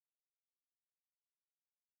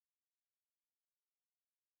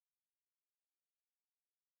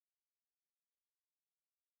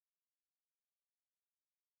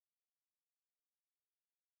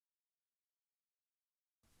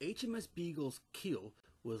HMS Beagle's keel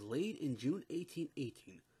was laid in June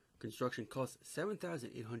 1818. Construction cost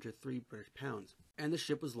 7,803 British pounds, and the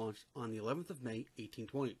ship was launched on the 11th of May,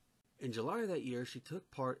 1820. In July of that year, she took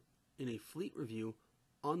part in a fleet review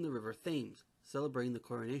on the River Thames, celebrating the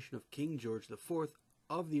coronation of King George IV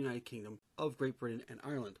of the United Kingdom of Great Britain and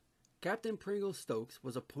Ireland. Captain Pringle Stokes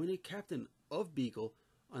was appointed captain of Beagle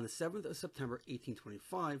on the 7th of September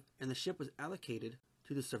 1825, and the ship was allocated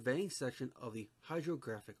to the surveying section of the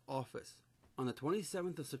Hydrographic Office. On the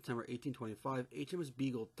 27th of September 1825, HMS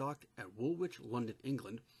Beagle docked at Woolwich, London,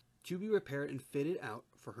 England, to be repaired and fitted out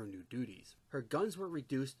for her new duties. Her guns were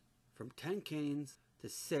reduced from 10 cannons to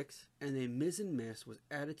 6, and a mizzen mast was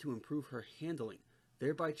added to improve her handling,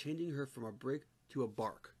 thereby changing her from a brig to a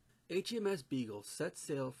bark. HMS Beagle set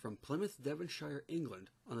sail from Plymouth, Devonshire, England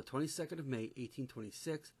on the 22nd of May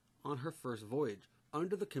 1826 on her first voyage,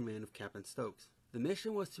 under the command of Captain Stokes. The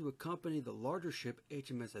mission was to accompany the larger ship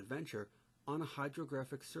HMS Adventure on a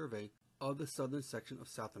hydrographic survey of the southern section of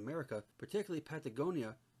South America, particularly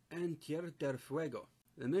Patagonia and Tierra del Fuego.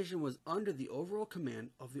 The mission was under the overall command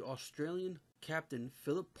of the Australian Captain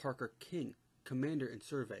Philip Parker King, commander and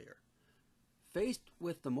surveyor. Faced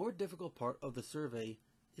with the more difficult part of the survey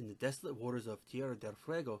in the desolate waters of Tierra del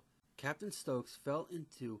Fuego, Captain Stokes fell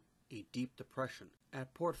into a deep depression.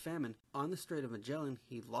 At Port Famine, on the Strait of Magellan,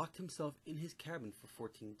 he locked himself in his cabin for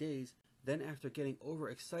 14 days, then after getting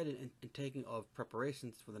overexcited and taking of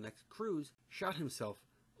preparations for the next cruise, shot himself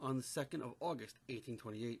on the 2nd of August,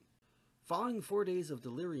 1828. Following 4 days of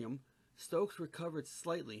delirium, Stokes recovered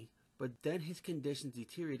slightly, but then his conditions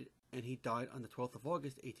deteriorated and he died on the 12th of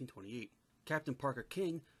August, 1828. Captain Parker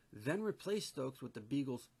King then replaced Stokes with the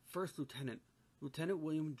Beagle's first lieutenant, Lieutenant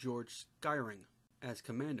William George Skyring, as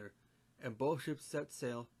commander, and both ships set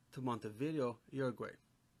sail to Montevideo, Uruguay.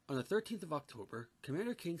 On the 13th of October,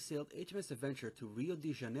 Commander King sailed HMS Adventure to Rio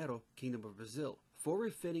de Janeiro, Kingdom of Brazil, for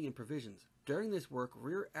refitting and provisions. During this work,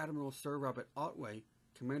 Rear Admiral Sir Robert Otway,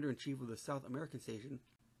 Commander-in-Chief of the South American Station,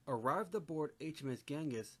 arrived aboard HMS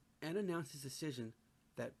Ganges and announced his decision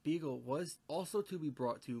that Beagle was also to be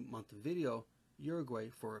brought to Montevideo, Uruguay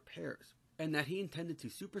for repairs, and that he intended to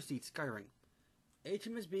supersede Skyring.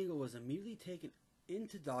 HMS Beagle was immediately taken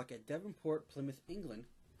into dock at Devonport, Plymouth, England,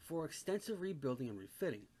 for extensive rebuilding and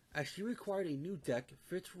refitting. As she required a new deck,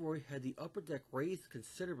 Fitzroy had the upper deck raised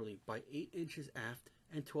considerably by 8 inches aft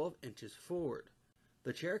and 12 inches forward.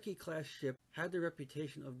 The Cherokee-class ship had the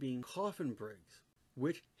reputation of being coffin brigs,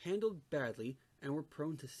 which handled badly and were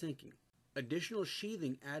prone to sinking. Additional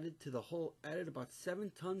sheathing added to the hull added about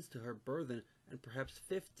 7 tons to her burthen and perhaps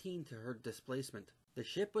 15 to her displacement. The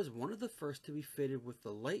ship was one of the first to be fitted with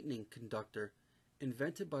the lightning conductor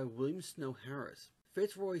invented by William Snow Harris.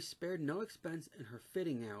 Fitzroy spared no expense in her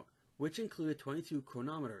fitting out, which included 22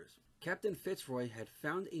 chronometers. Captain Fitzroy had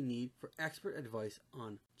found a need for expert advice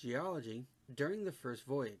on geology during the first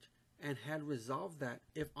voyage, and had resolved that,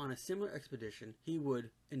 if on a similar expedition, he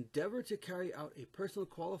would endeavor to carry out a person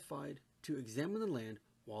qualified to examine the land,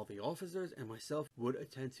 while the officers and myself would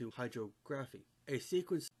attend to hydrography. A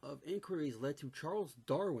sequence of inquiries led to Charles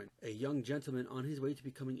Darwin, a young gentleman on his way to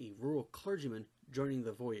becoming a rural clergyman, joining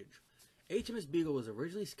the voyage. HMS Beagle was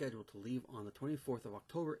originally scheduled to leave on the 24th of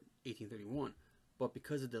October, 1831, but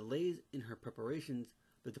because of delays in her preparations,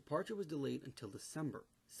 the departure was delayed until December.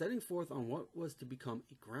 Setting forth on what was to become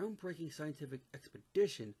a groundbreaking scientific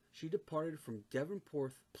expedition, she departed from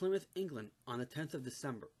Devonport, Plymouth, England on the 10th of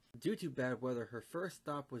December. Due to bad weather, her first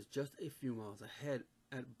stop was just a few miles ahead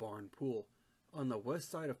at Barn Pool, on the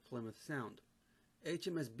west side of Plymouth Sound.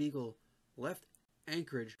 HMS Beagle left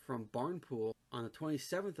anchorage from Barn Pool on the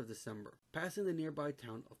 27th of December, passing the nearby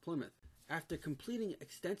town of Plymouth. After completing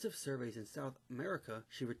extensive surveys in South America,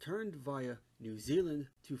 she returned via New Zealand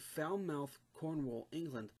to Falmouth, Cornwall,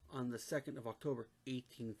 England on the 2nd of October,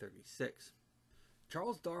 1836.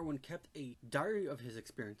 Charles Darwin kept a diary of his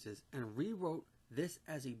experiences and rewrote this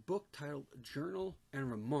as a book titled Journal and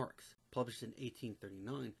Remarks, published in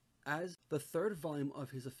 1839, as the 3rd volume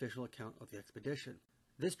of his official account of the expedition.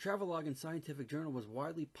 This travelogue and scientific journal was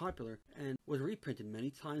widely popular and was reprinted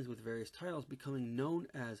many times with various titles, becoming known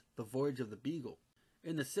as The Voyage of the Beagle.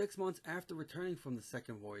 In the 6 months after returning from the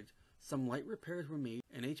second voyage, some light repairs were made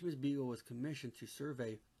and HMS Beagle was commissioned to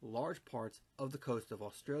survey large parts of the coast of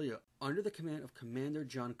Australia under the command of Commander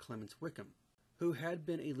John Clements Wickham, who had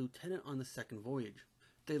been a lieutenant on the second voyage.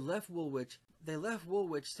 They left Woolwich,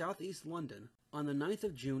 southeast London, on the 9th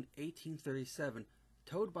of June 1837,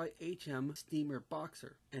 towed by HM steamer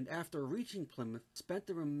Boxer, and after reaching Plymouth, spent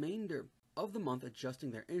the remainder of the month adjusting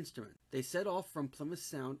their instrument. They set off from Plymouth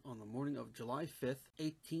Sound on the morning of July 5th,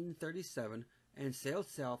 1837, and sailed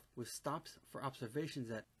south with stops for observations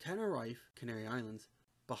at Tenerife, Canary Islands,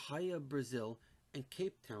 Bahia, Brazil, and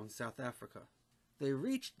Cape Town, South Africa. They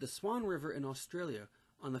reached the Swan River in Australia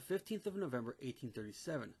on the 15th of November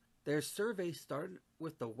 1837. Their survey started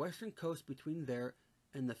with the western coast between there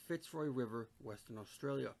and the Fitzroy River, Western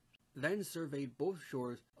Australia, then surveyed both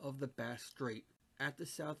shores of the Bass Strait at the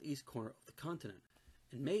southeast corner of the continent.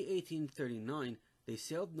 In May 1839, they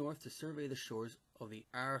sailed north to survey the shores of the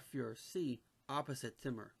Arafura Sea opposite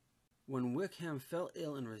Timor. When Wickham fell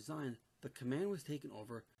ill and resigned, the command was taken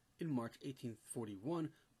over in March 1841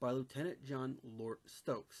 by Lieutenant John Lord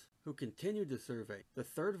Stokes, who continued the survey. The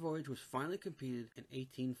third voyage was finally completed in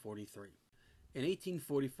 1843. In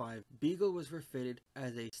 1845, Beagle was refitted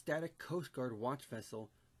as a static Coast Guard watch vessel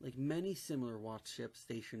like many similar watch ships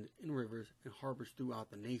stationed in rivers and harbors throughout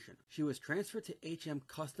the nation. She was transferred to HM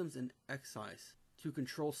Customs and Excise to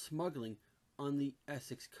control smuggling on the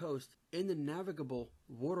Essex coast in the navigable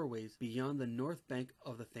waterways beyond the north bank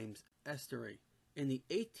of the Thames estuary. In the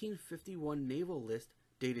 1851 naval list,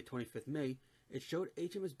 dated 25th May, it showed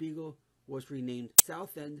HMS Beagle was renamed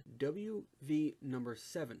Southend WV No.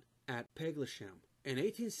 7 at Peglisham. In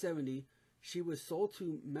 1870, she was sold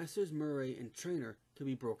to Messrs. Murray and Trainer to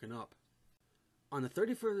be broken up. On the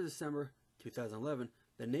 31st of December 2011,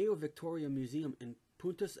 the Neo Victoria Museum in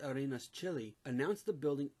Punta Arenas, Chile, announced the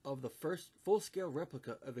building of the first full-scale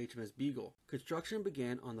replica of HMS Beagle. Construction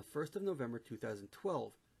began on the 1st of November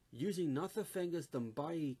 2012, using Nothafenga's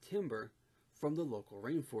Dumbai timber from the local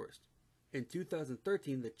rainforest. In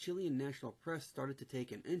 2013, the Chilean national press started to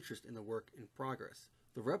take an interest in the work in progress.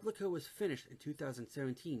 The replica was finished in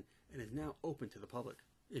 2017 and is now open to the public.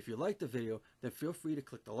 If you liked the video, then feel free to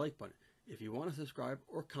click the like button. If you want to subscribe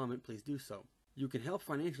or comment, please do so. You can help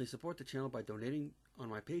financially support the channel by donating on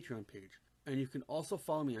my Patreon page. And you can also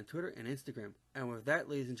follow me on Twitter and Instagram. And with that,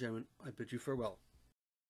 ladies and gentlemen, I bid you farewell.